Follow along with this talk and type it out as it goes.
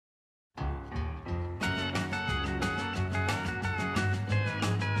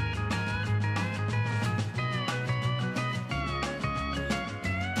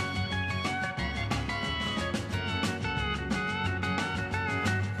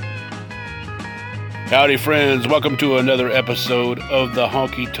Howdy, friends. Welcome to another episode of the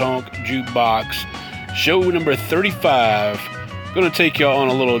Honkytonk Jukebox, show number 35. Going to take y'all on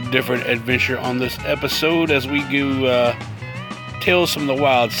a little different adventure on this episode as we go tales from the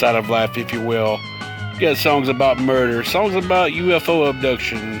wild side of life, if you will. We got songs about murder, songs about UFO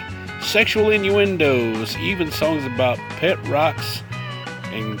abduction, sexual innuendos, even songs about pet rocks,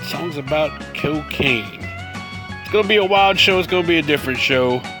 and songs about cocaine. It's going to be a wild show. It's going to be a different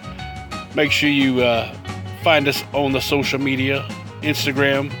show. Make sure you find us on the social media,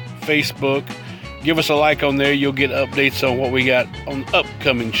 Instagram, Facebook. Give us a like on there. You'll get updates on what we got on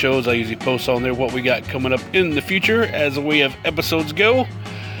upcoming shows. I usually post on there what we got coming up in the future as the way of episodes go.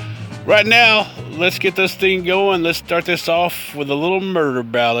 Right now, let's get this thing going. Let's start this off with a little murder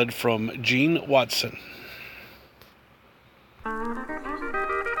ballad from Gene Watson.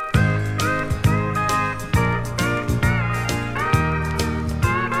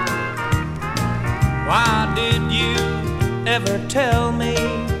 Why did you ever tell me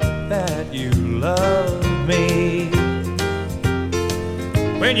that you loved me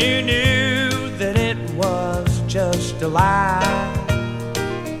when you knew that it was just a lie?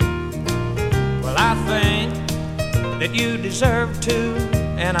 Well, I think that you deserve to,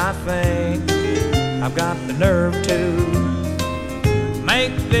 and I think I've got the nerve to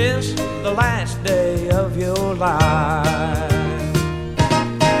make this the last day of your life.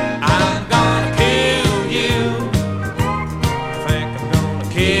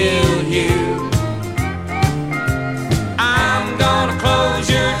 Kill you. I'm gonna close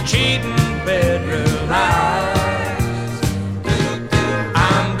your cheating bedroom eyes.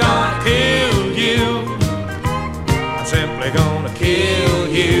 I'm gonna kill you. I'm simply gonna kill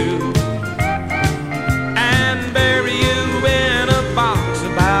you and bury you in a box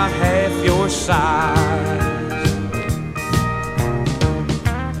about half your size.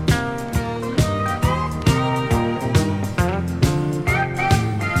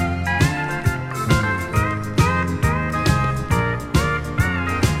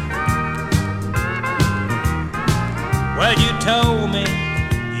 Well, you told me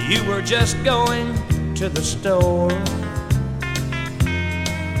you were just going to the store.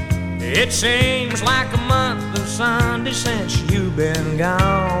 It seems like a month of Sunday since you've been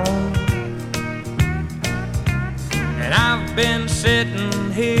gone, and I've been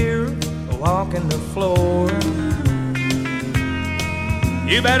sitting here walking the floor.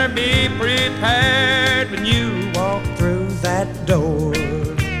 You better be prepared when you walk through that door.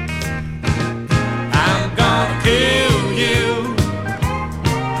 I'm gonna kill you.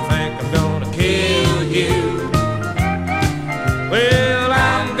 I think I'm gonna kill you. Well,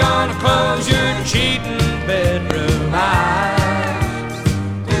 I'm gonna close your cheating bedroom eyes.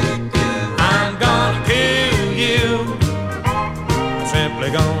 I'm gonna kill you. I'm simply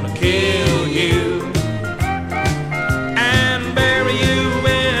gonna kill you and bury you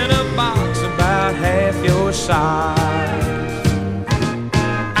in a box about half your size.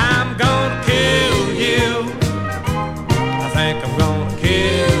 I'm gonna kill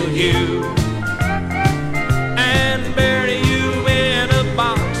you and bury you in a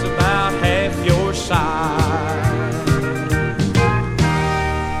box about half your size.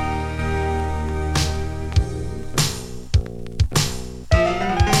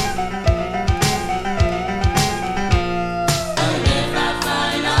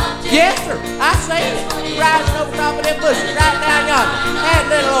 Yes, sir, I seen it. Rising over top of them bushes right down yonder. Had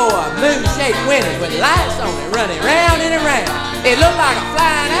little old moon-shaped windows with lights on it running round and around. It looked like a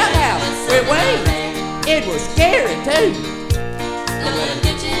flying outhouse with wings. It was scary, too.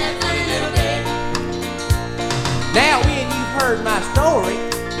 Now, when you've heard my story,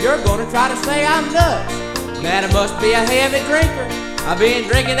 you're gonna try to say I'm nuts. That I must be a heavy drinker. I've been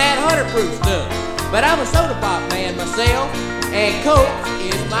drinking that 100-proof stuff. But I'm a soda pop man myself, and Coke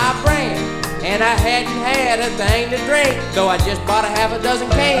is my brand. And I hadn't had a thing to drink, though I just bought a half a dozen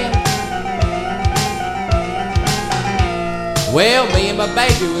cans. Well, me and my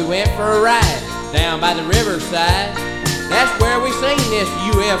baby, we went for a ride down by the riverside. That's where we seen this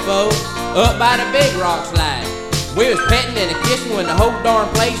UFO, up by the big rock slide. We was petting and kissing when the whole darn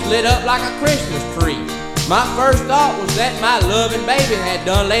place lit up like a Christmas tree. My first thought was that my loving baby had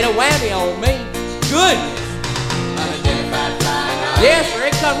done laid a whammy on me. Goodness. Yes, sir,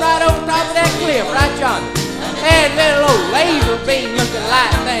 it come right over top of that cliff right yonder. Had little old laser beam looking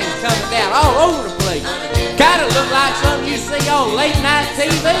light things coming down all over the place. Kinda looked like something you see on late night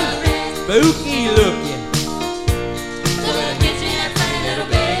TV. Spooky looking.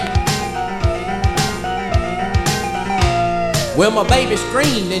 Well, my baby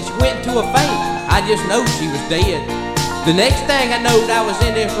screamed and she went into a faint. I just know she was dead. The next thing I knowed, I was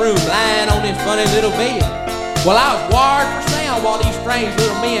in this room, lying on this funny little bed. Well, I was wired for sound while these strange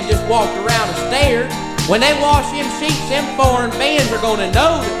little men just walked around and stared. When they wash them sheets, them foreign fans are gonna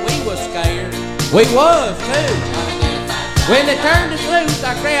know that we was scared. We was, too. When they turned us loose,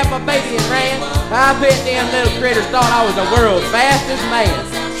 I grabbed my baby and ran. I bet them little critters thought I was the world's fastest man.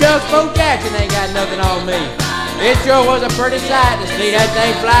 Shucks, Bo Jackson ain't got nothing on me. It sure was a pretty sight to see that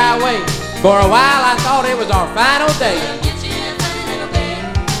thing fly away. For a while I thought it was our final day.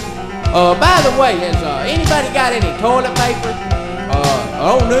 By the way, has anybody got any toilet paper?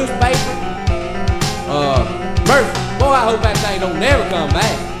 Old newspaper? Mercy, boy, I hope that thing don't never come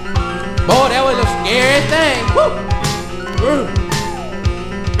back. Boy, that was a scary thing. Woo!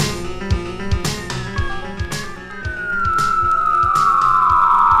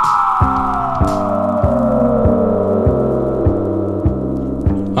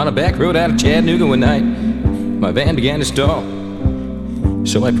 On a back road out of Chattanooga one night, my van began to stall.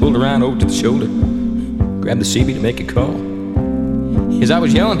 So I pulled around over to the shoulder, grabbed the CB to make a call. As I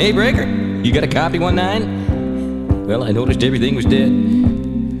was yelling, "Hey breaker, you got a copy 19?" Well, I noticed everything was dead.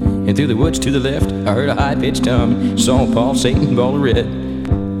 And through the woods to the left, I heard a high-pitched hum, saw a pulsating ball of red.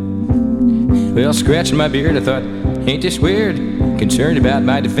 Well, scratching my beard, I thought, ain't this weird? Concerned about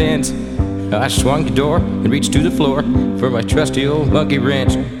my defense, I swung the door and reached to the floor for my trusty old monkey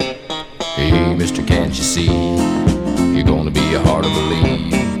wrench. Hey, mister, can't you see? You're gonna be hard to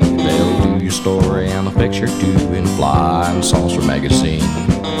believe. They'll do your story and a picture too in Fly and Saucer magazine.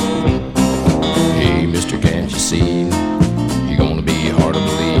 Hey, mister, can't you see? You're gonna be hard to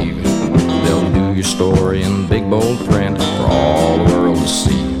believe. They'll do your story in big bold print for all the world to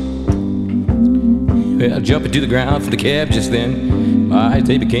see. Well, jumping to the ground for the cab just then, my eyes,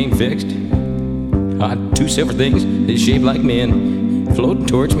 they became fixed. Two silver things, they shaped like men, floating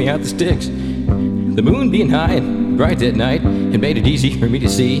towards me out the sticks. The moon being high and bright that night, it made it easy for me to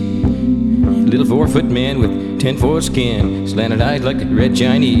see. A little 4-foot man with 10-foot skin, slanted eyes like the red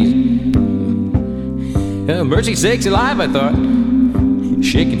Chinese. Mercy sakes alive, I thought,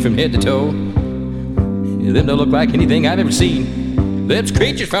 shaking from head to toe. Them don't look like anything I've ever seen. Them's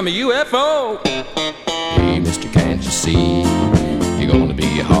creatures from a UFO. Hey, mister, can't you see? You're gonna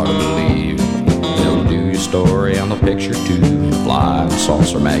be hard to believe. They'll do your story on the picture too in Fly and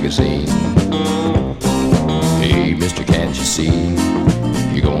Saucer magazine. Hey, mister, can't you see?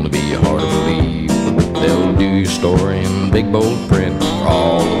 You're gonna be hard to believe. They'll do your story in big bold print for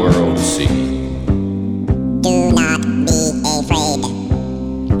all the world to see. Do not be afraid.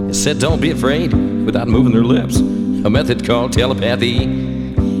 It said don't be afraid without moving their lips, a method called telepathy.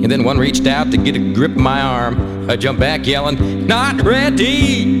 And then one reached out to get a grip of my arm. I jumped back yelling, "Not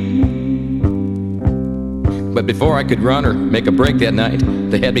ready!" But before I could run or make a break that night,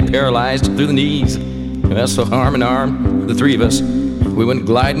 they had me paralyzed through the knees. And so arm in arm, the three of us, we went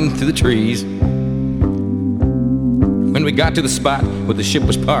gliding through the trees. When we got to the spot where the ship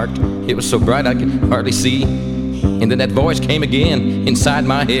was parked, it was so bright I could hardly see. And then that voice came again inside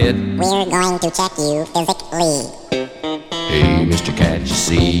my head. We're going to check you physically. Hey, mister, can't you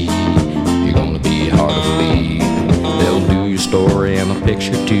see? You're gonna be hard to believe. They'll do your story and a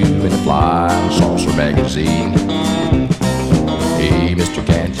picture too in a Fly and Saucer magazine. Hey, mister,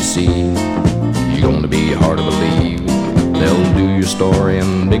 can't you see? You're gonna be hard to believe. They'll do your story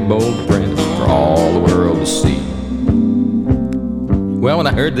in big bold print for all the world to see. Well, when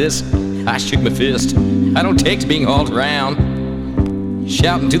I heard this, I shook my fist. I don't take to being hauled around.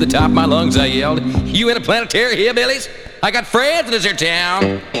 Shouting to the top of my lungs, I yelled, "You interplanetary hillbillies! I got friends in this here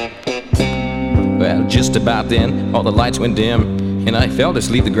town!" Well, just about then, all the lights went dim, and I fell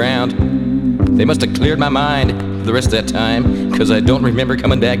asleep the ground. They must have cleared my mind for the rest of that time, 'cause I don't remember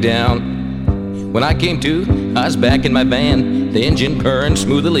coming back down. When I came to, I was back in my van, the engine purring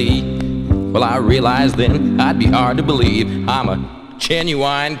smoothly. Well, I realized then I'd be hard to believe I'm a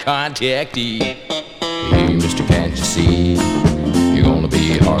genuine contactee. Hey, mister, can't you see? You're gonna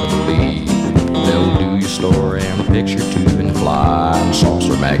be hard to believe. They'll do your story and a picture too in the Fly and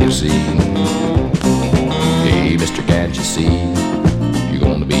Saucer magazine. Hey, mister, can't you see? You're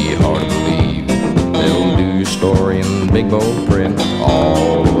gonna be hard to believe. They'll do your story in big bold print for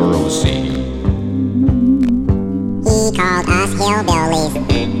all the world to see. He called us hillbillies.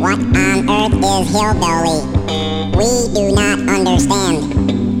 What on earth is hillbilly? We do not understand.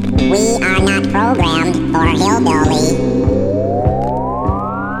 We are not programmed for hillbilly.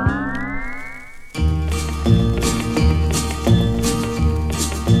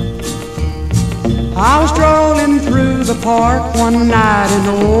 I was strolling through the park one night and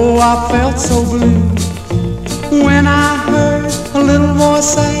oh, I felt so blue when I heard a little voice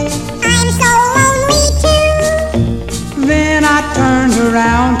say, I'm so lonely too.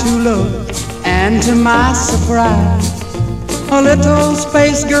 And to my surprise, a little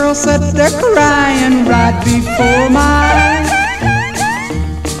space girl sat there crying right before my eyes.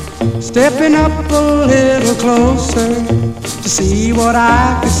 Stepping up a little closer to see what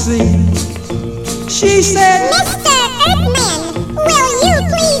I could see, she said, Mr. Earthman, will you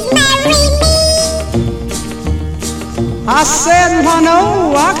please marry me? I said, well,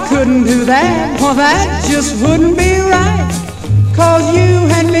 no, I couldn't do that. Well, that just wouldn't be right. 'Cause you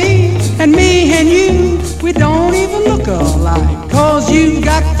and me and you, we don't even look alike. 'Cause you've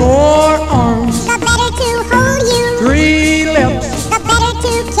got 4 arms, The better to hold you, 3 lips, the better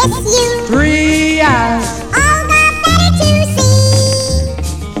to kiss you, 3 eyes. all the better to see.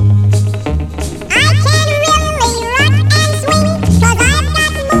 I can really rock and swing, 'cause I've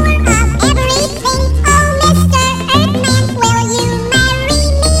got more of everything. Oh, Mr. Earthman, will you marry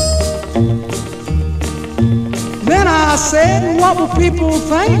me? Then I said, what will people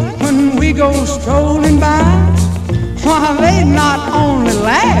think when we go strolling by? Why, they'd not only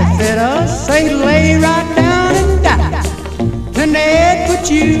laugh at us, they'd lay right down and die. Then they'd put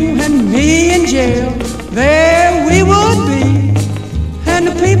you and me in jail, there we would be. And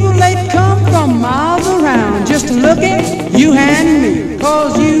the people, they'd come from miles around just to look at you and me.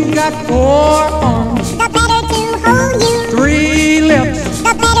 'Cause you've got 4 arms, The better to hold you, 3 lips,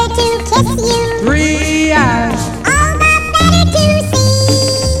 the better to kiss you, 3 eyes. all the better to see.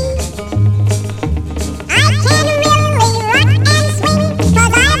 I can really rock and swing, 'cause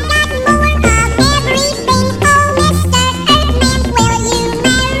I've got more of everything. Oh, Mr. Earthman, will you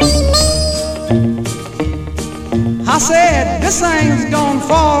marry me? I said, this thing's gone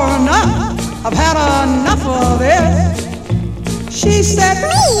far enough. I've had enough of this. She said,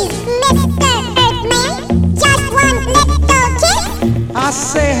 Please, Mr. Earthman, just one little kiss. I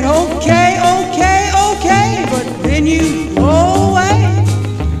said, okay, okay, okay, but then you go away.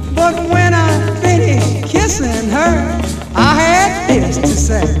 But when I finished kissing her, I had this to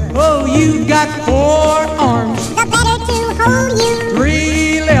say. Oh, you've got 4 arms, The better to hold you,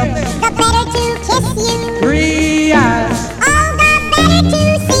 3 lips, the better to kiss you, 3 eyes. all the better to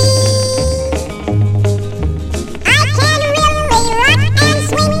see. I can really rock and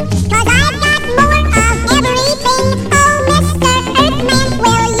swing, 'cause I've got more of everything. Oh, Mr. Earthman,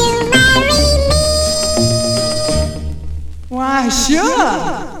 will you marry me? Why, sure.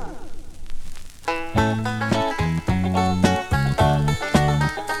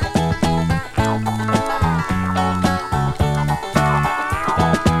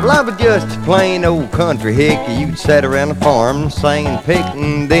 Well, I was just a plain old country hick. You'd sit around the farm singing,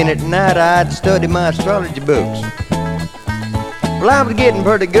 picking. Then at night I'd study my astrology books. Well, I was getting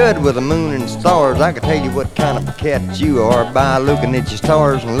pretty good with the moon and stars. I could tell you what kind of a cat you are by looking at your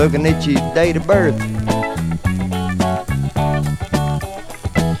stars and looking at your date of birth.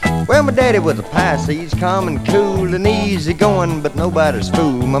 Well, my daddy was a Pisces, calm and cool and easy going, but nobody's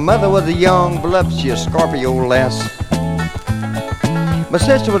fool. My mother was a young, voluptuous Scorpio lass. My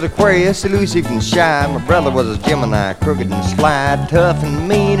sister was Aquarius, elusive and shy. My brother was a Gemini, crooked and sly, tough and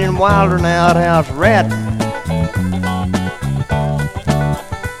mean and wilder than an outhouse rat.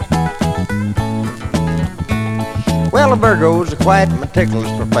 Well, a Virgo's a quiet,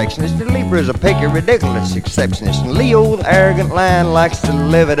 meticulous perfectionist. A Libra's a picky, ridiculous exceptionist. And Leo, the arrogant lion, likes to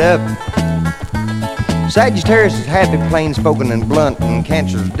live it up. Sagittarius is happy, plain-spoken and blunt, and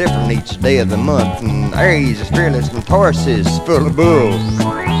Cancer's different each day of the month. And Aries is fearless, and Taurus is full of bull.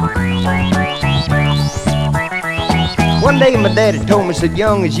 One day my daddy told me, said,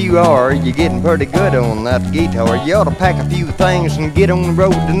 young as you are, you're getting pretty good on that guitar. You ought to pack a few things and get on the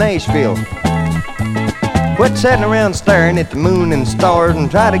road to Nashville. Quit sitting around staring at the moon and stars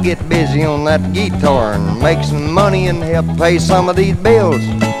and try to get busy on that guitar and make some money and help pay some of these bills.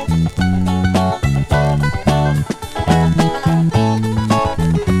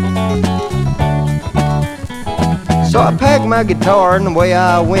 So I packed my guitar and away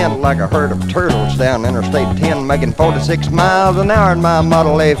I went like a herd of turtles down Interstate 10, making 46 miles an hour in my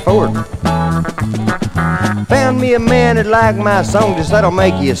Model A Ford. Found me a man that liked my song, just that'll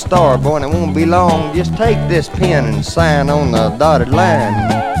make you a star, boy, and it won't be long. Just take this pen and sign on the dotted line.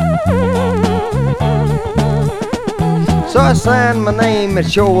 So I signed my name, it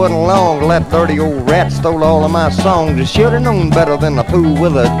sure wasn't long till that dirty old rat stole all of my songs. I should have known better than to fool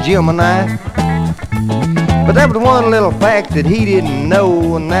with a Gemini. But there was one little fact that he didn't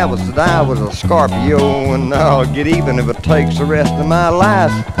know, and that was that I was a Scorpio, and I'll get even if it takes the rest of my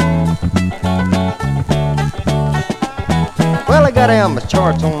life. Well, I got out my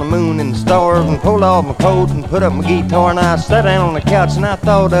charts on the moon and stars and pulled off my coat and put up my guitar, and I sat down on the couch and I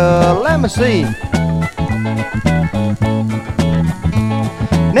thought, let me see.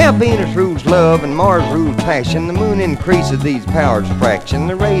 Now Venus rules love and Mars rules passion. The moon increases these powers fraction.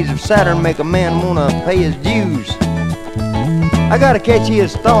 The rays of Saturn make a man wanna pay his dues. I gotta catch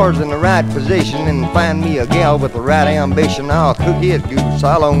his stars in the right position and find me a gal with the right ambition. I'll cook his goose,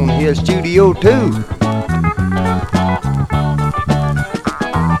 I'll own his studio too.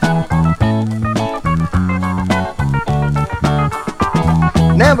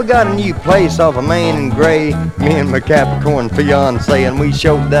 Now we got a new place off of Main and Gray, me and my Capricorn fiance, and we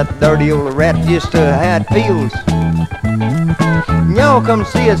showed that dirty old rat just how it feels. And y'all come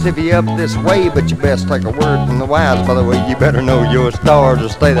see us if you're up this way, but you best take a word from the wise. By the way, you better know your stars or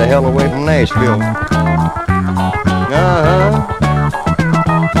stay the hell away from Nashville. Uh-huh.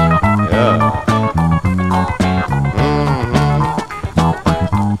 Yeah.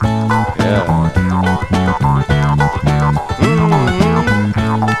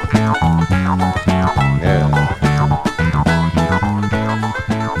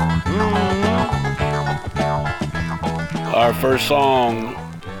 Our first song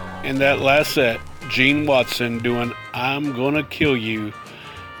in that last set, Gene Watson doing I'm Gonna Kill You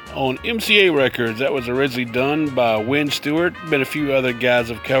on MCA Records. That was originally done by Wynn Stewart. Been a few other guys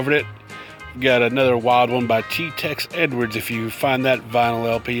have covered it. Got another wild one by T-Tex Edwards. If you find that vinyl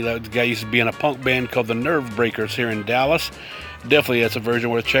LP, that guy used to be in a punk band called the Nerve Breakers here in Dallas. Definitely that's a version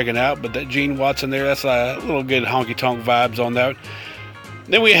worth checking out. But that Gene Watson there, that's a little good honky-tonk vibes on that.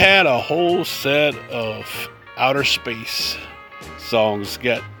 Then we had a whole set of outer space songs.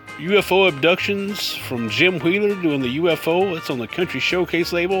 Got UFO Abductions from Jim Wheeler doing the UFO. It's on the Country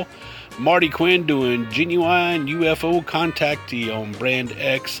Showcase label. Marty Quinn doing Genuine UFO Contactee on Brand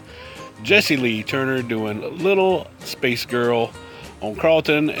X. Jesse Lee Turner doing Little Space Girl on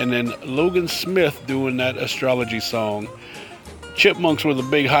Carlton. And then Logan Smith doing that astrology song. Chipmunks were the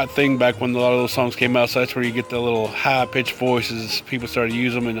big hot thing back when a lot of those songs came out, so that's where you get the little high-pitched voices. People started to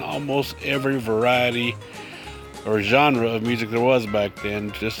use them in almost every variety or genre of music there was back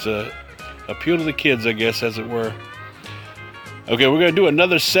then, just to appeal to the kids, I guess, as it were. Okay, we're going to do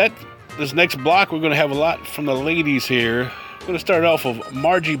another set. This next block, we're going to have a lot from the ladies here. We're going to start off with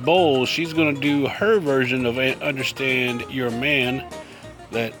Margie Bowles. She's going to do her version of Understand Your Man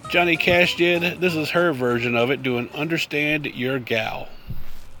that Johnny Cash did. This is her version of it, doing Understand Your Gal.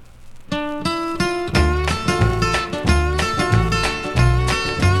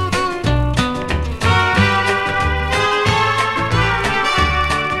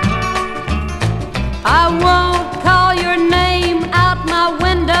 I won't call your name out my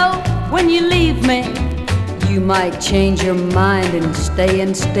window when you leave me. You might change your mind and stay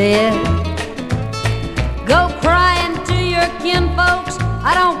instead. Go crying to your kinfolks,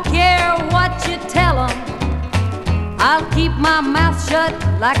 I don't care what you tell them. I'll keep my mouth shut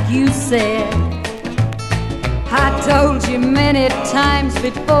like you said. I told you many times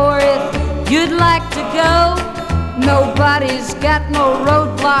before if you'd like to go. Nobody's got no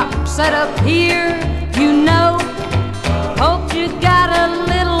roadblock set up here, you know. Hope you got a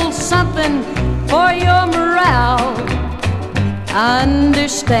little something for your morale.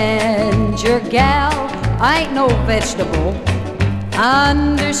 Understand your gal, I ain't no vegetable.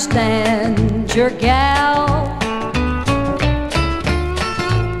 Understand your gal.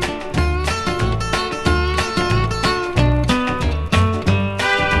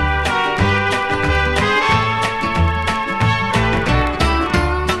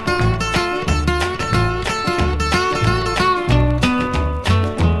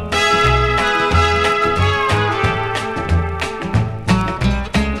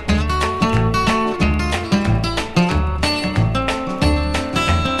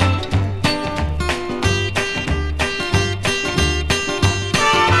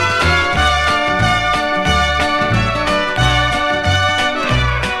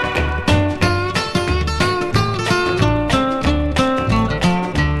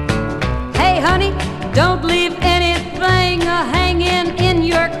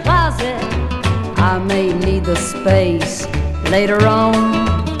 Space later on.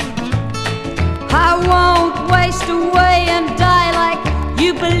 I won't waste away and die like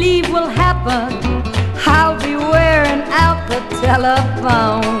you believe will happen. I'll be wearing out the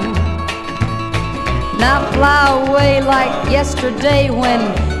telephone. Now fly away like yesterday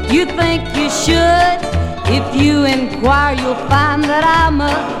when you think you should. If you inquire, you'll find that I'm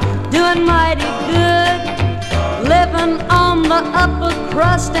doing mighty good, living on the upper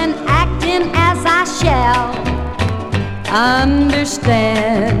crust and acting as I shall.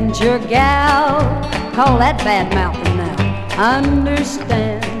 Understand your gal. Call that bad mouthing now.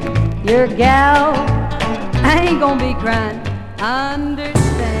 Understand your gal. I ain't gonna be crying.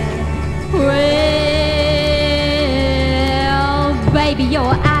 Understand. Well, Baby, you're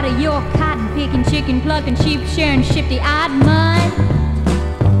out of your cotton picking, chicken plucking, sheep shearing, shifty-eyed mind.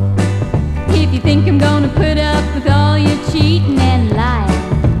 If you think I'm gonna put up with all your cheating and lying,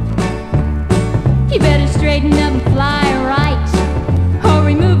 you better straighten up and fly right, or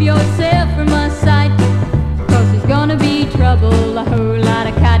remove yourself from my sight. 'Cause there's gonna be trouble, a whole lot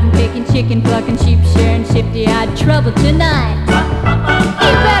of cotton picking, chicken plucking, sheep shearing, shifty-eyed trouble tonight.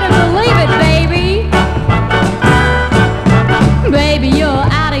 You better believe it, baby. Baby, you're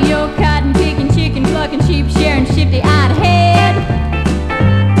out of your cotton picking, chicken plucking, sheep shearing, shifty-eyed head.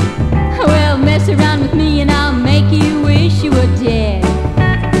 Well, mess around with me and I'll make you wish you were dead.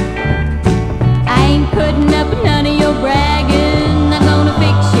 I ain't putting up with none of your bragging. I'm gonna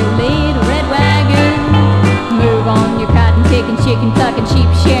fix your little red wagon. Move on your cotton picking, chicken plucking, sheep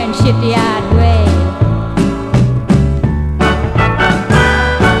shearing, shifty-eyed way.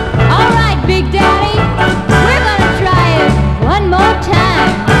 All right, Big Daddy, we're gonna try it one more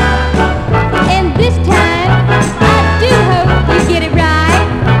time. And this time, I do hope you get it right.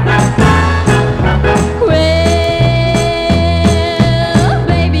 Well,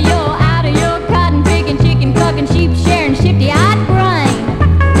 baby, you're out of your cotton picking, chicken plucking, sheep shearing, shifty-eyed brain.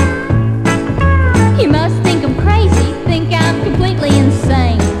 You must think I'm crazy, think I'm completely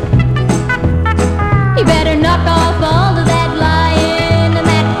insane. You better knock off all of that lying and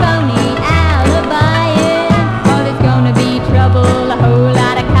that phony alibiing, or there's gonna be trouble, a whole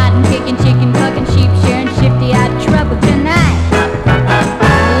lot of cotton picking, chicken plucking, sheep shearing, shifty-eyed trouble tonight.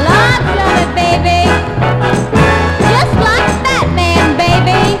 Lots of it, baby. Just like Batman,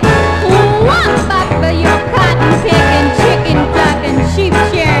 baby. Walk back for your cotton picking, chicken plucking, sheep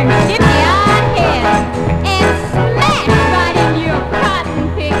shearing, shifty-eyed head, and smash right in your cotton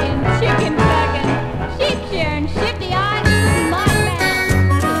picking, chicken plucking, sheep shearing, shifty-eyed smart mouth.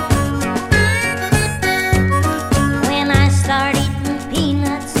 When I start eating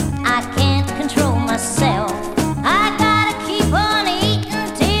peanuts, I can't control myself. I gotta keep on eating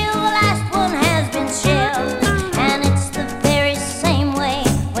till the last one has been shelled. And it's the very same way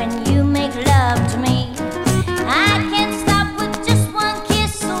when you make love to me. I can't stop with just one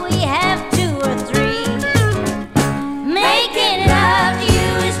kiss, so we have two or three. Making love to you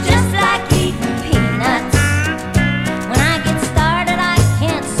is just like eating peanuts. When I get started, I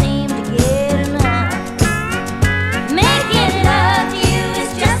can't seem to get enough. Making love to you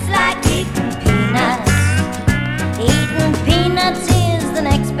is just like eating peanuts. Eating peanuts is the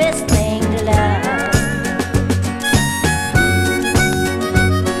next best thing to love.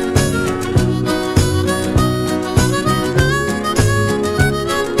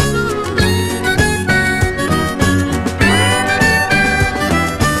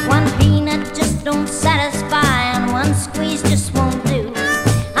 One peanut just don't satisfy, and one squeeze just won't do.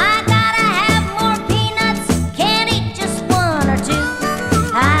 I gotta have more peanuts, can't eat just one or two.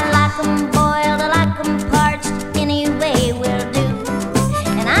 I like 'em boiled, I like 'em parched, any way will do.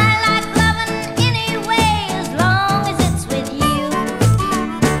 And I like loving any way as long as it's with you.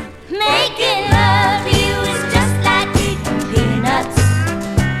 Making love to you is just like eating peanuts.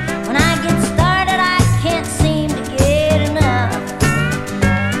 When I get started, I can't seem to get enough.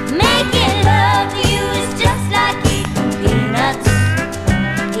 Making love to you is just like eating peanuts.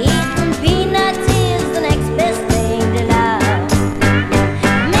 Eating peanuts is the next best thing to love.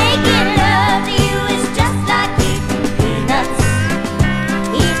 Making love to you is just like eating peanuts.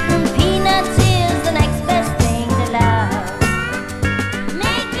 Eating peanuts is the next best thing to love.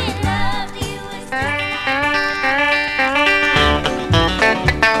 Making love to you is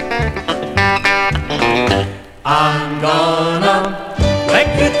I'm gonna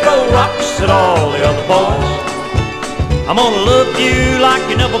make you throw rocks at all the other boys. I'm gonna love you like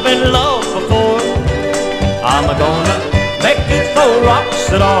you never been loved before. I'm gonna make you throw rocks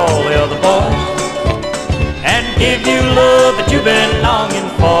at all the other boys and give you love that you've been longing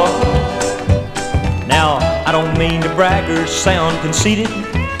for. Now, I don't mean to brag or sound conceited.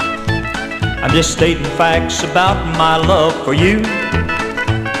 I'm just stating facts about my love for you.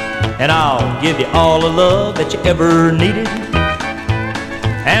 And I'll give you all the love that you ever needed,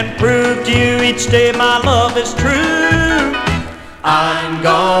 and prove to you each day my love is true. I'm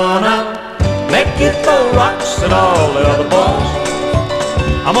gonna make you throw rocks at all the other boys.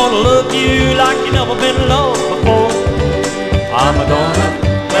 I'm gonna love you like you never been loved before. I'm gonna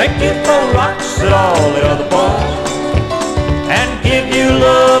make you throw rocks at all the other boys and give you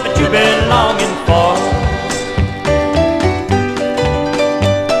love that you've been longing for.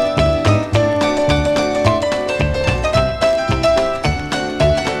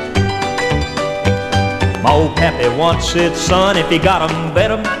 My old pappy once said, son, if you got 'em,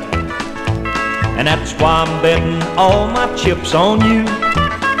 bet 'em. and that's why I'm betting all my chips on you.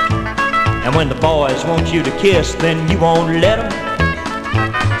 And when the boys want you to kiss, then you won't let them.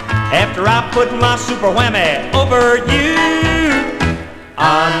 After I put my super whammy over you,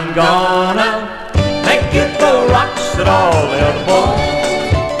 I'm gonna make you throw rocks at all the other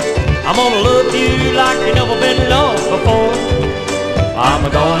boys. I'm gonna love you like you never been loved before. I'm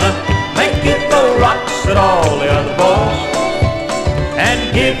gonna make you throw rocks at all the other boys,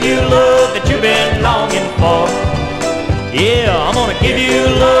 and give you love that you've been longing for. Yeah, I'm gonna give you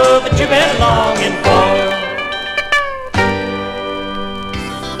love that you've been longing for.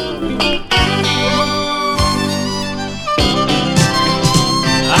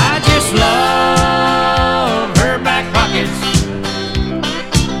 I just love her back pockets.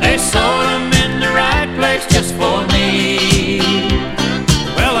 They sewed them in the right place just for me.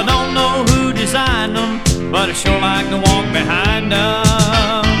 Well, I don't know who designed them, but I sure like to walk behind them.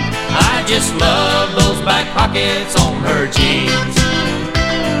 I just love those back pockets on her jeans.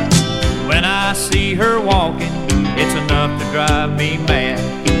 When I see her walking, it's enough to drive me mad.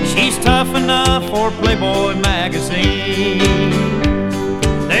 She's tough enough for Playboy magazine.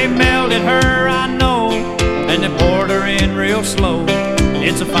 They melted her, I know, and they poured her in real slow.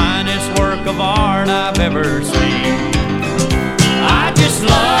 It's the finest work of art I've ever seen. I just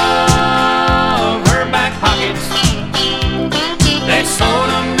love her back pockets. They sewed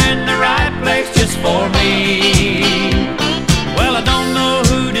them in the right place just for me. Well, I don't know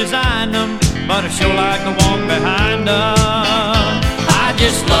who designed them, but I sure like to walk behind them. I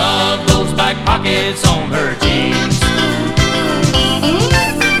just love those back pockets on her jeans.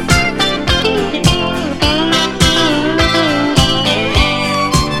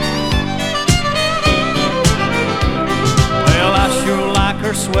 Well, I sure like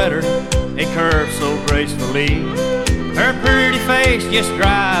her sweater, it curves so gracefully. Her pretty face just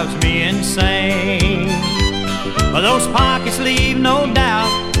drives me insane. But those pockets leave no doubt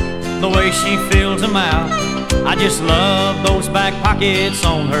the way she fills them out. I just love those back pockets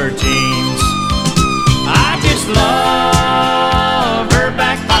on her jeans. I just love her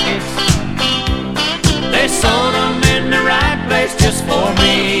back pockets. They sewed them in the right place just for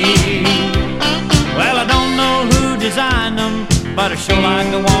me. Well, I don't know who designed them, but I sure like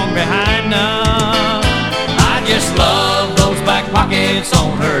to walk behind them. I just love those back pockets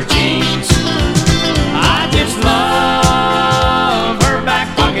on her jeans. I just love her back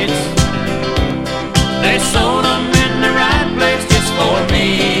pockets. They sewed them in the right place just for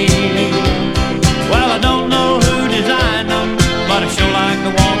me. Well, I don't know who designed them, but I sure like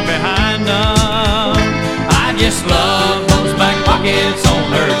to walk behind them. I just love those back pockets on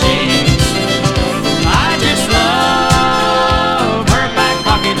her jeans. I just love her back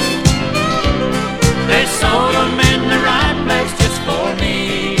pockets. They sewed them in the right place just for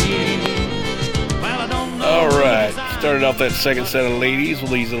me. Well, I don't know. All right, started off that second set of ladies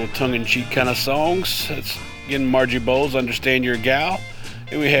with these little tongue-in-cheek kind of songs. That's again Margie Bowles, Understand Your Gal.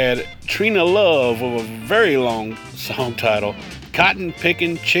 And we had Trina Love with a very long song title, Cotton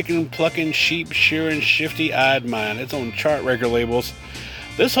Pickin', Chicken Pluckin', Sheep Shearing, Shifty-Eyed Mine. It's on chart record labels.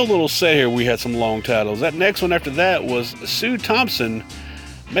 This whole little set here, we had some long titles. That next one after that was Sue Thompson,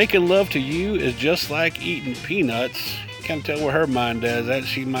 Making Love to You is Just Like Eating Peanuts. You can't tell where her mind is at.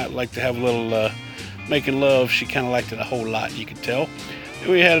 She might like to have a little making love. She kind of liked it a whole lot, you could tell. And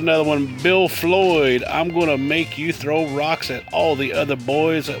we had another one, Bill Floyd, I'm Gonna Make You Throw Rocks at All the Other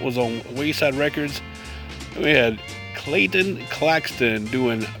Boys. That was on Wayside Records. And we had Clayton Claxton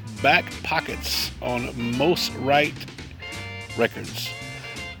doing Back Pockets on Most Right Records.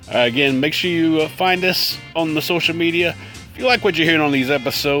 Again, make sure you find us on the social media. If you like what you're hearing on these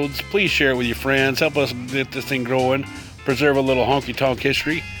episodes, please share it with your friends. Help us get this thing growing. Preserve a little honky-tonk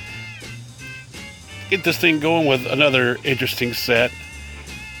history. Get this thing going with another interesting set.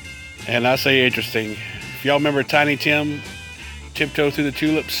 And I say interesting. If y'all remember Tiny Tim, Tiptoe Through the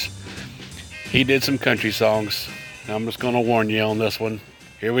Tulips, he did some country songs. I'm just going to warn you on this one.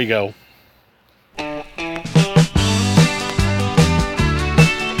 Here we go.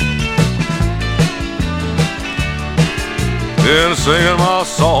 Been singing my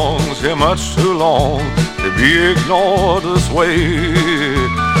songs here much too long to be ignored this way.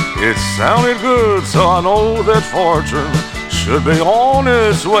 It sounded good, so I know that fortune should be on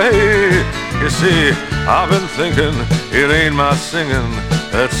its way. You see, I've been thinking it ain't my singing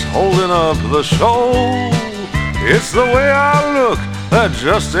that's holding up the show. It's the way I look that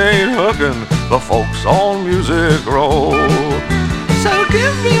just ain't hooking the folks on Music Row. So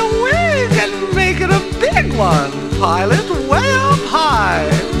give me a wig and make it a big one, pilot, way up high.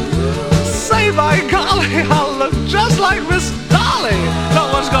 Say, by golly, I'll look just like Miss Dolly. No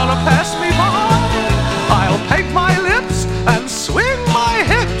one's gonna pass me by. paint my lips and swing my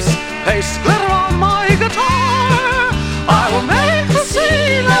hips, paste glitter on my guitar. I will make the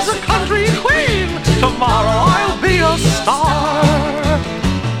scene as a country queen. Tomorrow I'll be a star.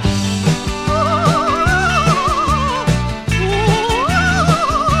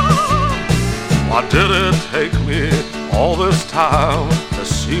 Why did it take me all this time to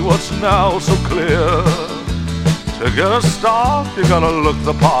see what's now so clear? To get a start, you gotta look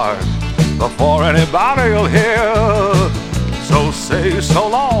the part before anybody will hear. So say so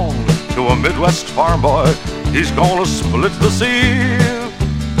long to a Midwest farm boy, he's gonna split the scene.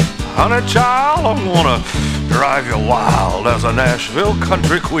 Honey child, I'm gonna drive you wild as a Nashville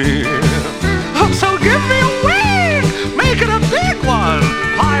country queen. So give me a wing, make it a big one,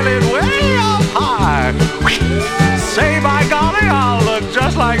 pile it way up high. Say by golly, I'll look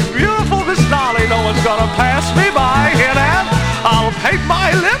just like beautiful Miss Dolly. No one's gonna pass me by. Hear that? I'll paint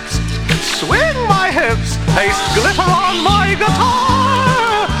my lips, swing my hips, paste glitter on my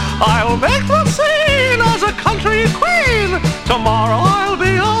guitar. I'll make the scene as a country queen. Tomorrow I'll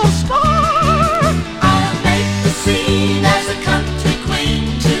be a star. I'll make the scene as a country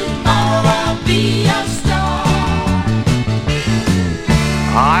queen. Tomorrow I'll be a star.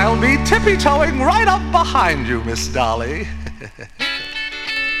 I'll be tippy-toeing right up behind you, Miss Dolly.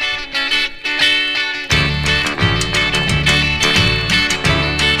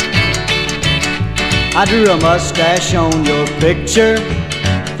 I drew a mustache on your picture,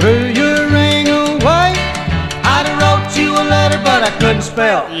 threw your ring away. I'd have wrote you a letter, but I couldn't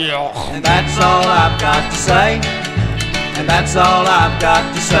spell. And that's all I've got to say. And that's all I've got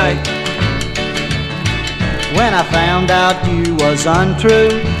to say. When I found out you was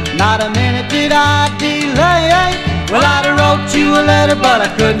untrue, not a minute did I delay. Well, I'd have wrote you a letter, but I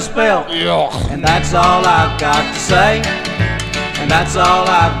couldn't spell. And that's all I've got to say. And that's all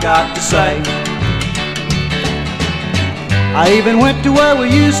I've got to say. I even went to where we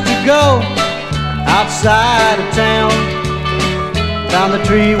used to go, outside of town. Found the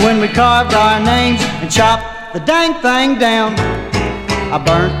tree when we carved our names and chopped the dang thing down. I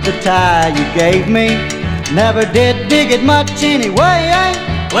burnt the tie you gave me, never did dig it much anyway.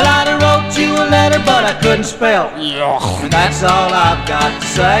 Well, I'd have wrote you a letter, but I couldn't spell. And that's all I've got to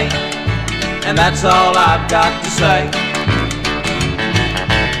say. And that's all I've got to say.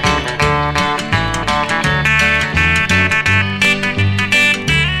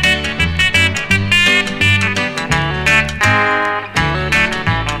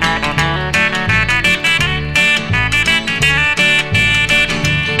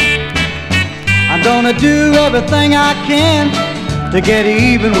 I'm gonna do everything I can to get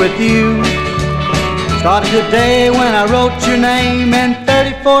even with you. Started the day when I wrote your name in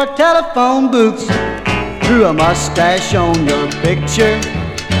 34 telephone booths. Drew a mustache on your picture,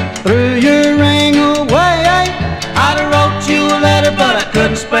 threw your ring away. I'd have wrote you a letter, but I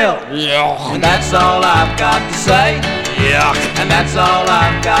couldn't spell. And that's all I've got to say. And that's all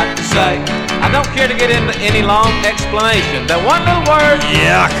I've got to say. I don't care to get into any long explanation. That one little word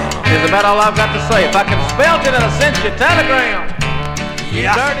is about all I've got to say. If I could have spelled it, I'd have sent you a telegram.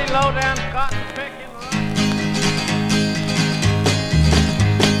 Dirty, low-down, cotton-picking.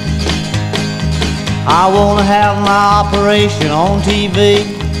 I wanna have my operation on TV.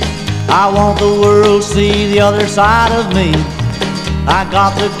 I want the world to see the other side of me. I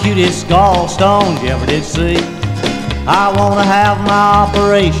got the cutest gallstones you ever did see. I wanna have my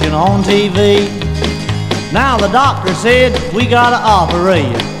operation on TV. Now the doctor said we gotta operate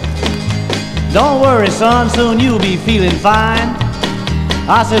you. Don't worry, son, soon you'll be feeling fine.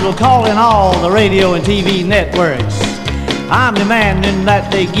 I said, well, call in all the radio and TV networks. I'm demanding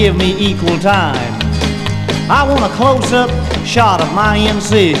that they give me equal time. I want a close-up shot of my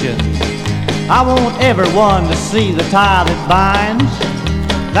incision. I want everyone to see the tie that binds.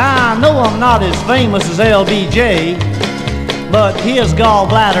 Now I know I'm not as famous as LBJ, but his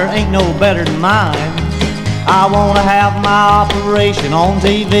gallbladder ain't no better than mine. I want to have my operation on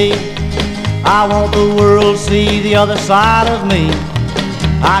TV. I want the world to see the other side of me.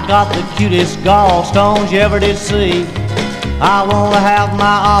 I got the cutest gallstones you ever did see. I want to have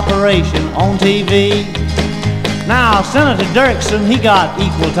my operation on TV. Now Senator Dirksen, he got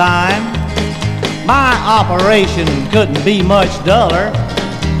equal time. My operation couldn't be much duller.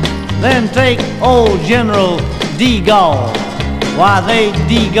 Then take old General De Gaulle. Why, they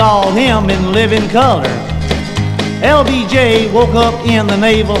de-gall him in living color. LBJ woke up in the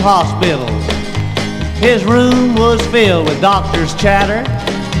Naval Hospital. His room was filled with doctors' chatter.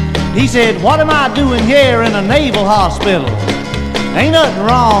 He said, what am I doing here in a naval hospital? Ain't nothing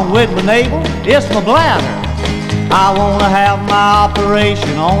wrong with my navel, it's my bladder. I want to have my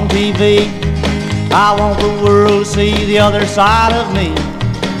operation on TV. I want the world to see the other side of me.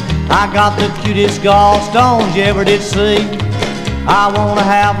 I got the cutest gallstones you ever did see. I want to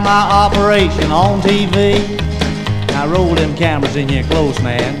have my operation on TV. Now roll them cameras in here close,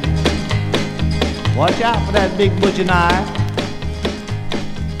 man. Watch out for that big butcher knife.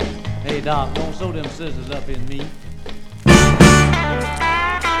 Hey, Doc, don't sew them scissors up in me.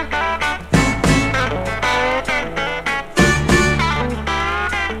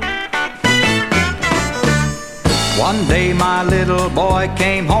 One day my little boy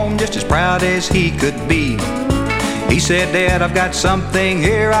came home just as proud as he could be. He said, Dad, I've got something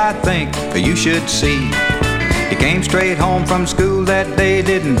here I think you should see. He came straight home from school that day,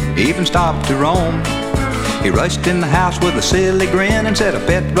 didn't even stop to roam. He rushed in the house with a silly grin and said a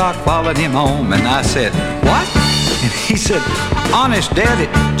pet rock followed him home. And I said, what? And he said, honest, Dad,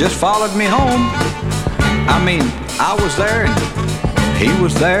 it just followed me home. I mean, I was there and he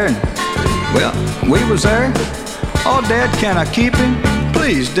was there and, well, we was there. Oh, Dad, can I keep him?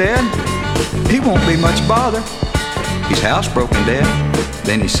 Please, Dad. He won't be much bother. He's housebroken, Dad.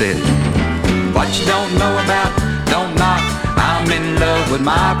 Then he said, what you don't know about, don't knock. I'm in love with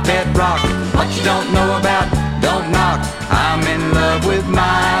my pet rock. What you don't know about, don't knock. I'm in love with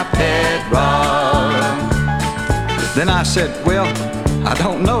my pet rock. Then I said, well, I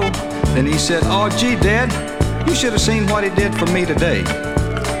don't know. Then he said, oh, gee, Dad, you should have seen what he did for me today.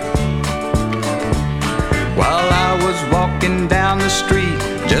 While I was walking down the street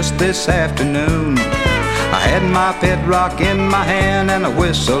just this afternoon, I had my pet rock in my hand and I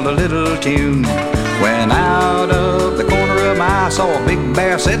whistled a little tune. When out of the corner of my eye I saw a big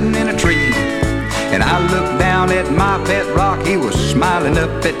bear sitting in a tree. And I looked down at my pet rock, he was smiling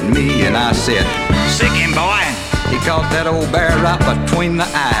up at me. And I said, sick him, boy. He caught that old bear right between the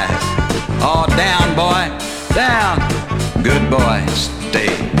eyes. Oh, down, boy, down. Good boy,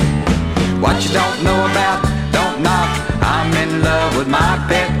 stay. What you don't know about, don't knock. I'm in love with my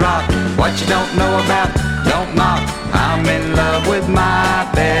pet rock. What you don't know about, don't knock. I'm in love with my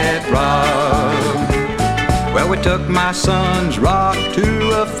pet rock. Well, we took my son's rock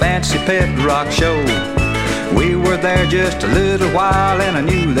to a fancy pet rock show. We were there just a little while and I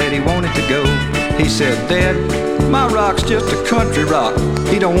knew that he wanted to go. He said, Dad, my rock's just a country rock.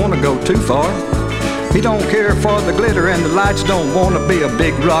 He don't want to go too far. He don't care for the glitter and the lights, don't want to be a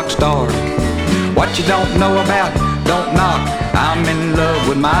big rock star. What you don't know about, don't knock. I'm in love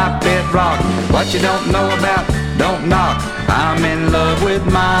with my pet rock. What you don't know about, don't knock. I'm in love with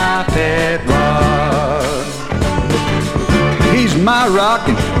my pet rock. He's my rock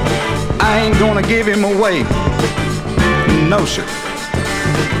and I ain't gonna give him away. No, sir.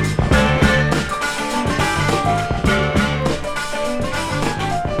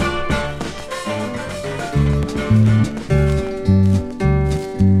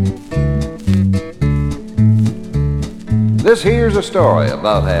 This here's a story,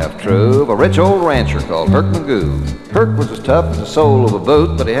 about half true, of a rich old rancher called Herc Magoo. Herc was as tough as the sole of a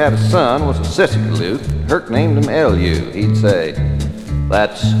boot, but he had a son was a sissy galoot. Herc named him L.U. He'd say,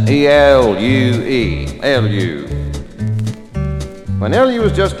 that's E-L-U-E, L-U. When L.U.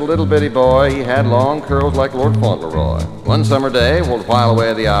 was just a little bitty boy, he had long curls like Lord Fauntleroy. One summer day, to while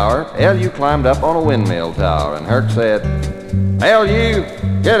away the hour, L.U. climbed up on a windmill tower, and Herc said, L.U.,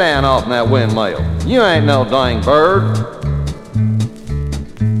 get down off that windmill. You ain't no dang bird.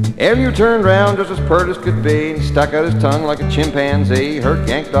 L.U. turned round just as pert as could be, and he stuck out his tongue like a chimpanzee. Herc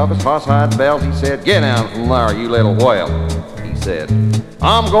yanked off his horsehide belt. He said, get down from there, you little whale. He said,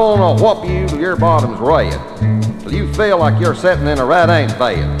 I'm gonna whoop you till your bottom's red, till you feel like you're sitting in a rat ant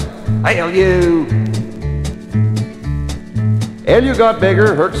bed. L.U. L.U. got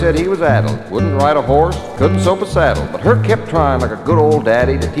bigger. Herc said he was addled. Wouldn't ride a horse, couldn't soap a saddle. But Herc kept trying like a good old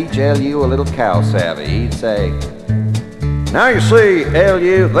daddy to teach L.U. a little cow savvy. He'd say, now you see,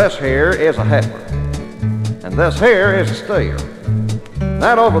 L.U., this here is a heifer, and this here is a steer.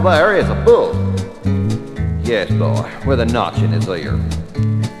 That over there is a bull. Yes, boy, with a notch in his ear.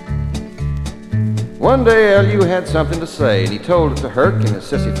 One day L.U. had something to say, and he told it to Herc in a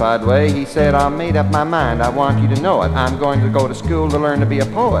sissified way. He said, I made up my mind, I want you to know it. I'm going to go to school to learn to be a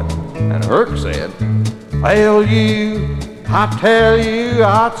poet. And Herc said, L.U., I tell you,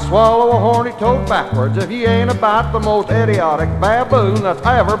 I'd swallow a horny toad backwards if he ain't about the most idiotic baboon that's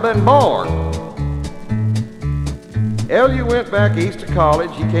ever been born. L.U. went back east to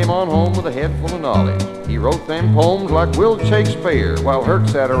college. He came on home with a head full of knowledge. He wrote them poems like Will Shakespeare, while Herc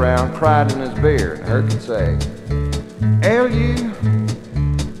sat around cried in his beer. And Herc could say, L.U.,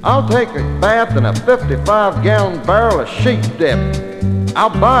 I'll take a bath in a 55-gallon barrel of sheep dip. I'll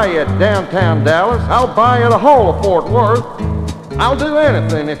buy you at downtown Dallas. I'll buy you the whole of Fort Worth. I'll do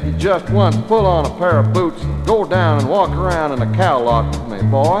anything if you just once pull on a pair of boots and go down and walk around in a cowlock with me,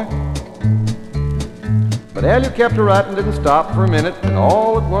 boy. But Elliot kept her right and didn't stop for a minute, and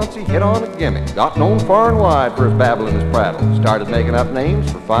all at once he hit on a gimmick. Got known far and wide for his babble and his prattle. Started making up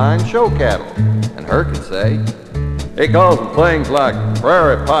names for fine show cattle. And her could say, he calls them things like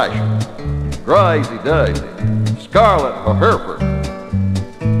Prairie Passion, Grazy Daisy, Scarlet for Hereford.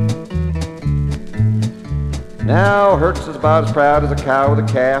 Now Hertz is about as proud as a cow with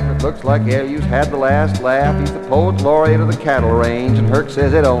a calf. It looks like Eliu's had the last laugh. He's the poet laureate of the cattle range, and Hertz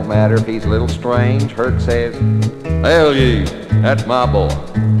says it don't matter if he's a little strange. Hertz says, Eliu, that's my boy.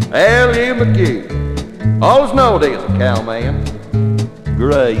 Eliu McHugh. Always knowed he was a cowman.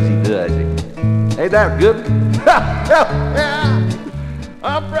 Grazy Daisy. Ain't that good?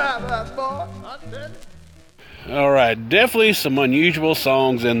 I'm proud of that boy. I tell you. All right, definitely some unusual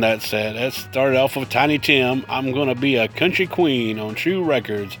songs in that set. That started off with Tiny Tim, I'm Gonna Be a Country Queen on True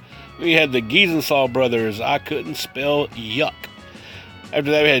Records. We had the Giesensaw Brothers, I Couldn't Spell Yuck.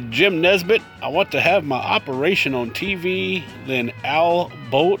 After that, we had Jim Nesbitt, I Want to Have My Operation on TV. Then Al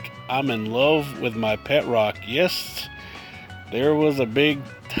Bolt, I'm in Love with My Pet Rock. Yes, there was a big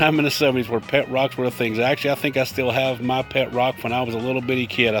time in the 70s where pet rocks were the things. Actually, I think I still have my pet rock when I was a little bitty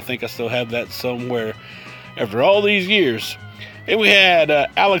kid. I think I still have that somewhere after all these years. And we had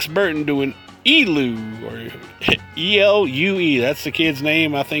Alex Burton doing Elu, or E-L-U-E. That's the kid's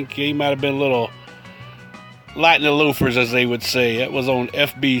name. I think he might have been a little light in the loafers, as they would say. That was on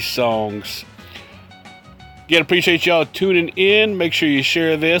FB Songs. Again, appreciate y'all tuning in. Make sure you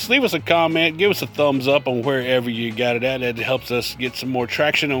share this. Leave us a comment. Give us a thumbs up on wherever you got it at. That helps us get some more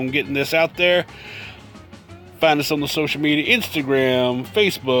traction on getting this out there. Find us on the social media, Instagram,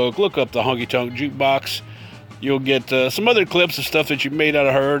 Facebook. Look up the Honkytonk Jukebox. You'll get some other clips of stuff that you may not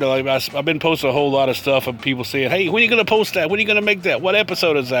have heard. Like I've been posting a whole lot of stuff of people saying, hey, when are you going to post that? When are you going to make that? What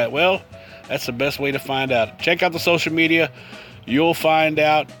episode is that? Well, that's the best way to find out. Check out the social media. You'll find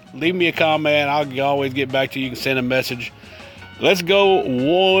out. Leave me a comment. I'll always get back to you. You can send a message. Let's go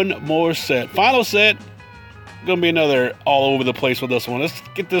one more set. Final set. Going to be another all over the place with this one. Let's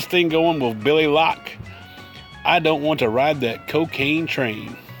get this thing going with Billy Locke. I Don't Want to Ride That Cocaine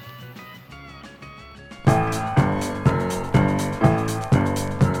Train.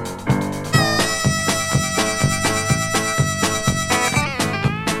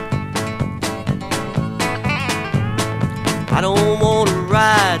 I don't want to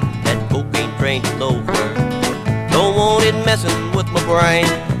ride that cocaine train nowhere. Don't want it messing with my brain.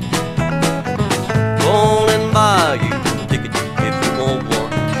 Go on and buy you a ticket if you want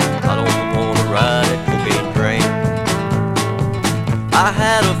one. I don't want to ride that cocaine train. I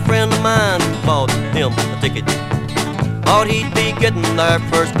had a friend of mine who bought him a ticket. Thought he'd be getting there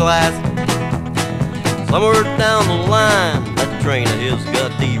first class. Somewhere down the line, that train of his got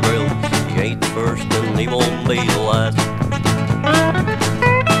derailed. He ain't the first and he won't be the last.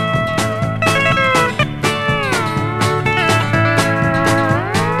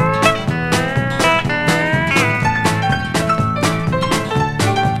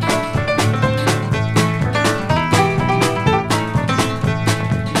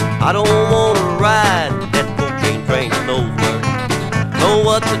 I don't want to ride that cocaine train nowhere. Know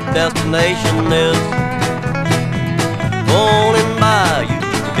what the destination is. Go on and buy you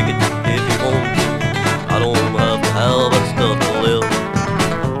a ticket if you want to. I don't have to have that stuff to live.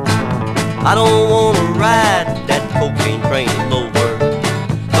 I don't want to ride that cocaine train nowhere.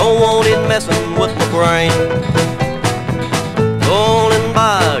 Don't want it messing with my brain. Go on and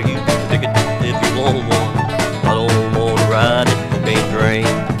buy you a ticket if you want one. I don't want to ride that cocaine train.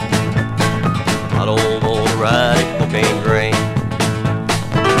 I don't want to ride that cocaine train.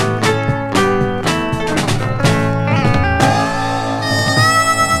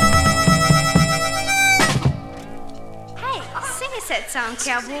 That song,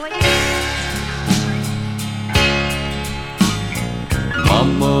 cowboy.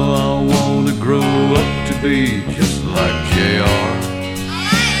 Mama, I want to grow up to be just like JR.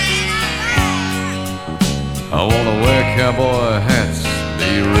 I want to wear cowboy hats,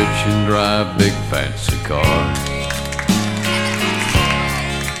 be rich and drive big fancy cars.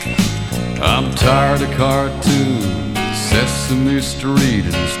 I'm tired of cartoons, Sesame Street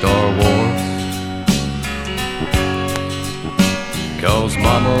and Star Wars. 'Cause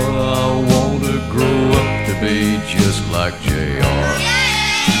mama, I want to grow up to be just like JR.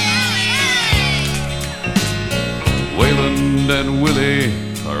 Waylon and Willie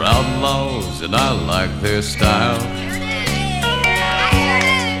are outlaws and I like their style.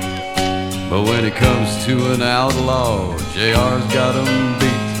 But when it comes to an outlaw, JR's got 'em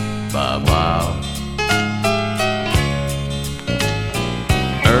beat by a mile.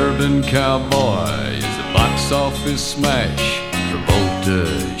 American Cowboy is a box office smash.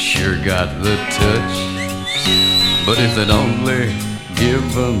 Travolta sure got the touch. But if they'd only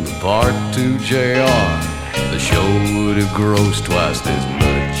given the part to JR, the show would have grossed twice as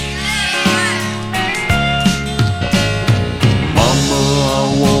much. Mama,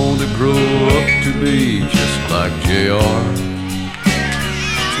 I want to grow up to be just like JR.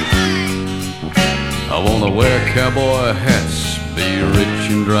 I want to wear cowboy hats, be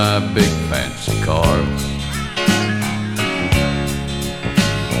rich and drive big fancy cars.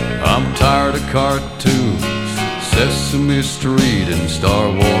 I'm tired of cartoons, Sesame Street and Star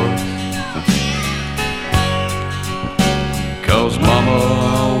Wars. 'Cause mama,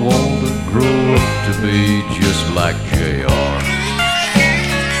 I want to grow up to be just like JR.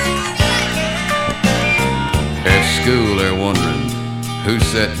 At school they're wondering who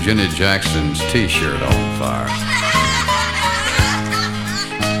set Jenny Jackson's t-shirt on fire.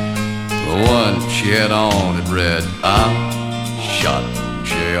 The one she had on, it read, I shot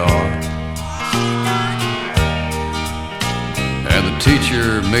JR. And the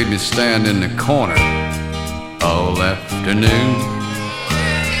teacher made me stand in the corner all afternoon,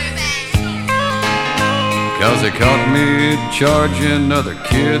 'cause they caught me charging other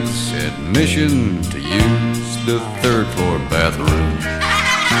kids admission to use the third floor bathroom.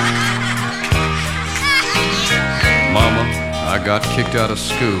 Mama, I got kicked out of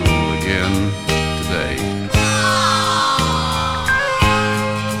school again today,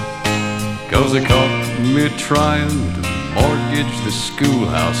 'cause they caught me trying to mortgage the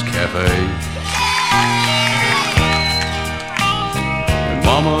schoolhouse cafe. And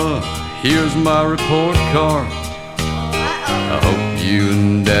Mama, here's my report card. I hope you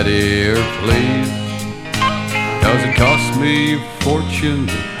and Daddy are pleased, 'cause it cost me a fortune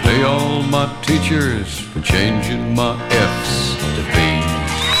to pay all my teachers for changing my F's to B's.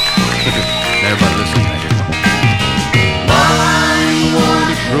 Everybody listen to here. Mama, we want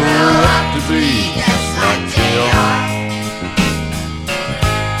to grow up to be just like JR.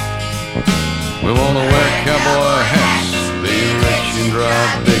 We want to wear cowboy hats, be rich and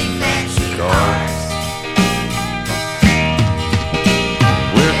drive big fancy cars.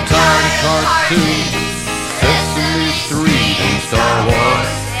 We're tired of cartoons, Sesame Street and Star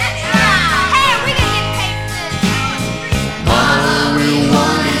Wars. Mama, we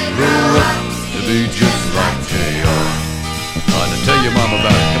want to grow up to be just like JR. Now tell your mama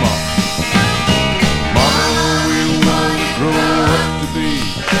about it, come on. Mama, we want to grow up to be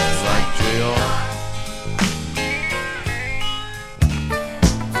just like JR.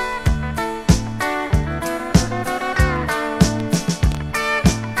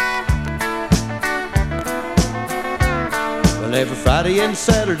 Well, every Friday and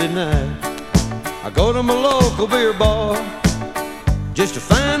Saturday night I go to my local beer bar just to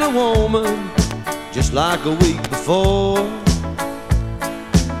find a woman just like a week before.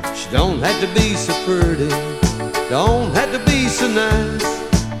 She don't have to be so pretty, don't have to be so nice.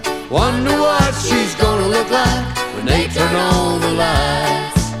 Wonder what she's gonna look like when they turn on the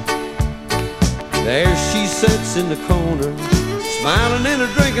lights. There she sits in the corner, smiling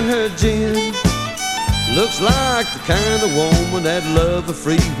and drinking her gin. Looks like the kind of woman that'd love a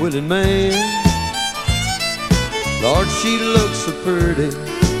free-willing man. Lord, she looks so pretty,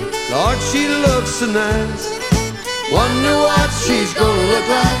 Lord, she looks so nice. Wonder what she's gonna look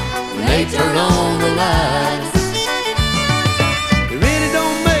like when they turn on the lights. It really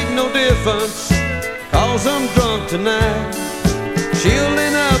don't make no difference, 'cause I'm drunk tonight. She'll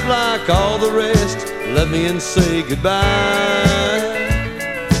end up like all the rest, love me and say goodbye.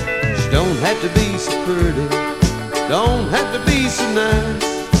 She don't have to be so pretty, don't have to be so nice.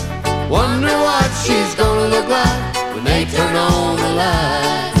 Wonder what she's gonna look like when they turn on the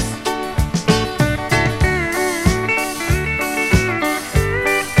lights.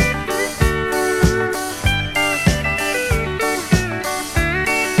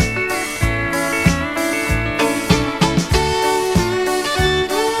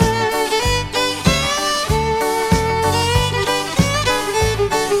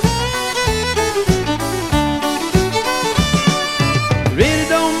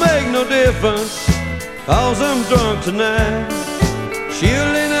 Difference, 'cause I'm drunk tonight.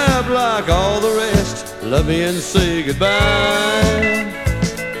 She'll end up like all the rest, love me and say goodbye.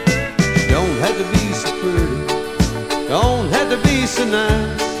 She don't have to be so pretty, don't have to be so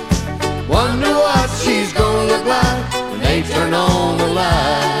nice. Wonder what she's gonna look like when they turn on the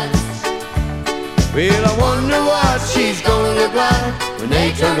lights. Well, I wonder what she's gonna look like when they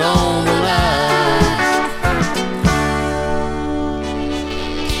turn on the lights.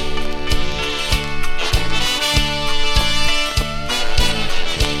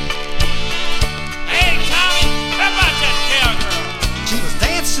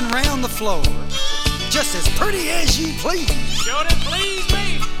 around the floor, just as pretty as you please. Sure did please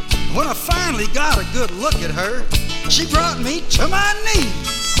me. When I finally got a good look at her, she brought me to my knees.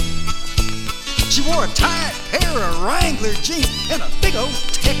 She wore a tight pair of Wrangler jeans and a big old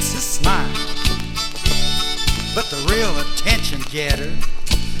Texas smile. But the real attention getter,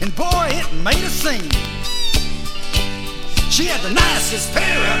 and boy, it made a scene. She had the nicest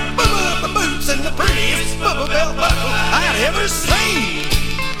pair of bubba boots and the prettiest bubba belt buckle I'd ever seen.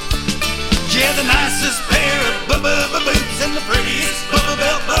 She had the nicest pair of bubba boots and the prettiest bubba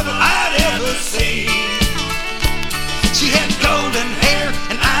belt buckle I'd ever seen. She had golden hair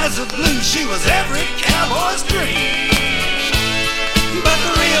and eyes of blue. She was every cowboy's dream. But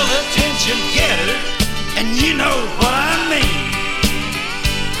the real attention getter, and you know what I mean.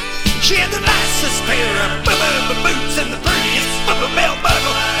 She had the nicest pair of bubba boots and the prettiest bubba belt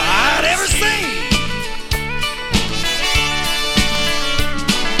buckle I'd ever seen.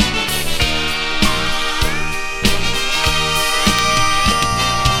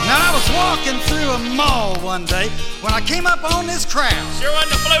 Now I was walking through a mall one day when I came up on this crowd. Sure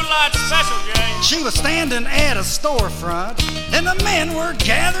wasn't a blue light special, Jay. She was standing at a storefront and the men were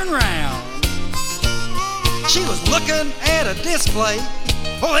gathering round. She was looking at a display.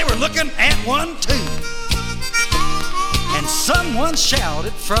 Oh, they were looking at one too. And someone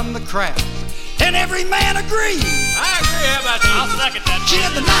shouted from the crowd, and every man agreed. I agree, how about you? I'll second that. She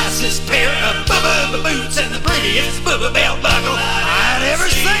had the nicest pair of bubba boots and the prettiest bubba belt buckle I'd ever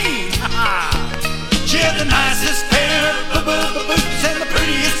seen. She had the nicest pair of bubba boots and the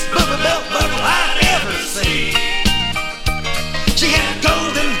prettiest bubba belt buckle I'd ever seen. She had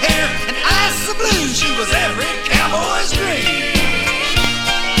golden hair and eyes so blue. She was every cowboy's dream.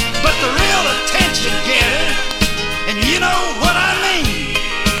 But the real attention getter, and you know what I mean.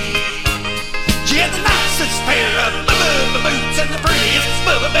 She had the nicest pair of bubba boots and the prettiest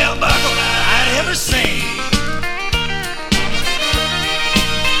bubba belt buckle I'd ever seen.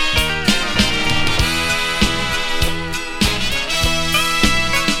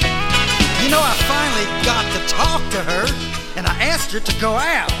 You know, I finally got to talk to her, and I asked her to go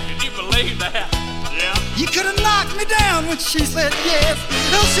out. Did you believe that? Yeah. You could have knocked me down when she said yes.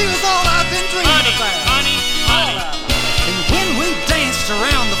 Oh, she was all I've been dreaming about. Honey. And when we danced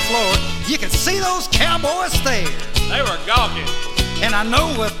around the floor, you could see those cowboys stare. They were gawking. And I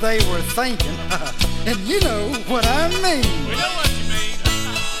know what they were thinking. And you know what I mean. We know what you mean.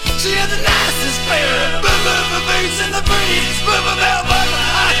 She had the nicest pair of bubba boots and the prettiest bubba belt buckle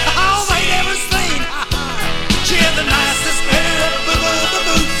they'd ever seen. She had the nicest pair of bubba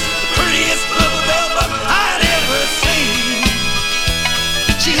boots, the prettiest bubba belt buckle I'd ever seen.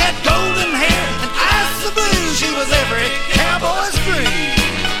 She had golden hair and eyes so blue. She was every cowboy's dream.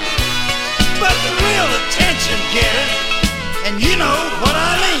 But the real attention getter, and you know what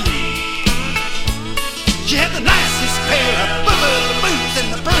I mean. She had the nicest pair of bubba boots and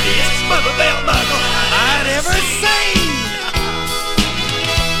the prettiest bubba belt buckle I'd ever seen.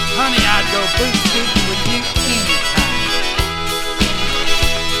 Honey, I'd go boot scooting with you anytime.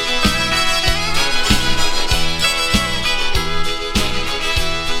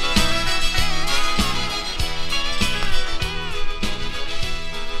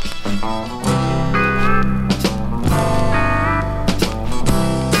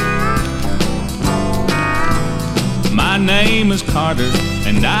 My name is Carter,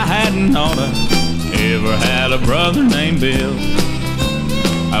 and I hadn't oughta ever had a brother named Bill.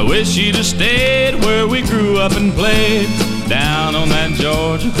 I wish he'd have stayed where we grew up and played, down on that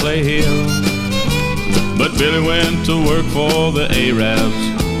Georgia clay hill. But Billy went to work for the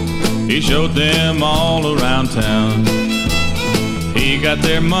Arabs. He showed them all around town. He got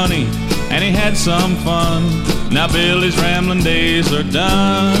their money and he had some fun. Now Billy's rambling days are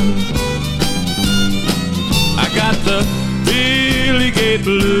done. I got the Billy Gate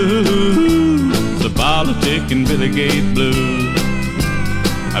blues, the politicking Billy Gate blues.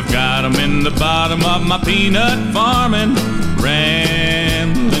 I've got 'em in the bottom of my peanut farming,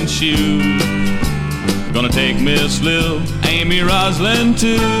 rambling shoes. Gonna take Miss Lil Amy Roslin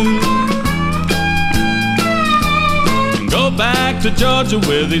too, and go back to Georgia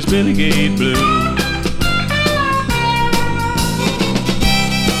with these Billy Gate blues.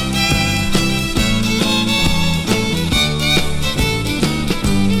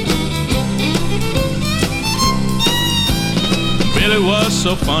 Billy was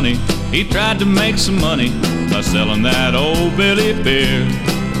so funny, he tried to make some money by selling that old Billy beer.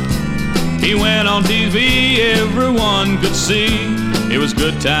 He went on TV, everyone could see. It was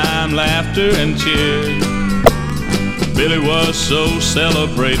good time, laughter, and cheer. Billy was so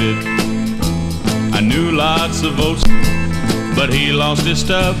celebrated, I knew lots of votes, but he lost his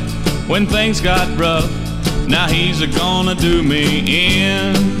stuff when things got rough. Now he's gonna do me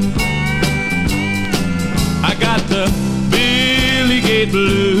in. I got the Billy Gate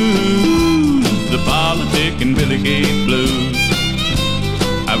blues, the politic and Billy Gate blues.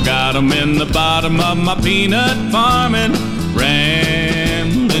 I've got 'em in the bottom of my peanut farming,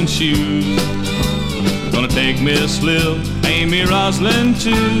 rambling shoes. Gonna take Miss Lil Amy Roslin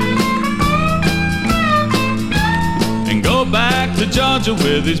too, and go back to Georgia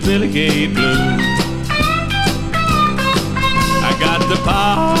with his Billy Gate blues. I got the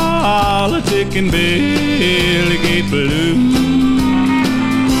politic and Billy Gate blues.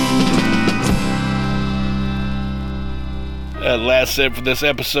 That last set for this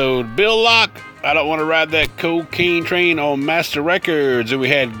episode, Bill Locke, I Don't Want to Ride That Cocaine Train on Master Records. And we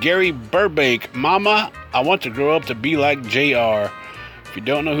had Gary Burbank, Mama, I Want to Grow Up to Be Like JR. If you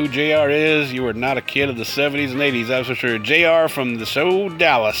don't know who JR is, you were not a kid of the 70s and 80s, that's for sure. JR from the show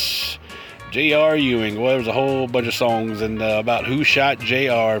Dallas. J.R. Ewing. Well, there was a whole bunch of songs and about who shot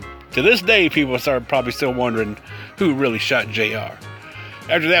J.R. To this day, people are probably still wondering who really shot J.R.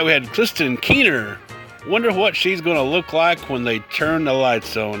 After that, we had Kristen Keener. Wonder what she's going to look like when they turn the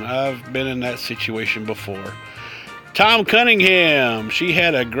lights on. I've been in that situation before. Tom Cunningham. She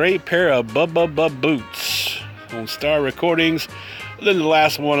had a great pair of Bubba boots on Star Recordings. Then the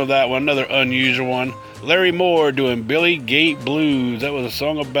last one of that one, another unusual one. Larry Moore doing Billy Gate Blues. That was a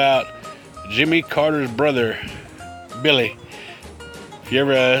song about Jimmy Carter's brother, Billy. If you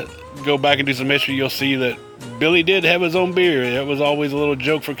ever go back and do some history, you'll see that Billy did have his own beer. That was always a little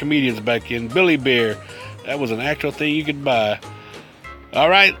joke for comedians back in. Billy beer. That was an actual thing you could buy. All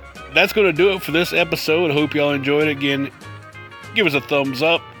right, that's going to do it for this episode. I hope y'all enjoyed it. Again, give us a thumbs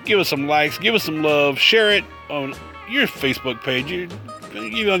up. Give us some likes. Give us some love. Share it on your Facebook page.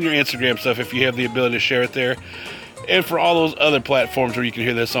 Even on your Instagram stuff if you have the ability to share it there. And for all those other platforms where you can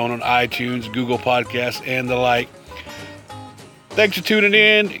hear this on iTunes, Google Podcasts, and the like. Thanks for tuning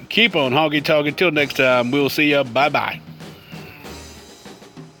in. Keep on honky-tonk. Until next time, we'll see ya. Bye-bye.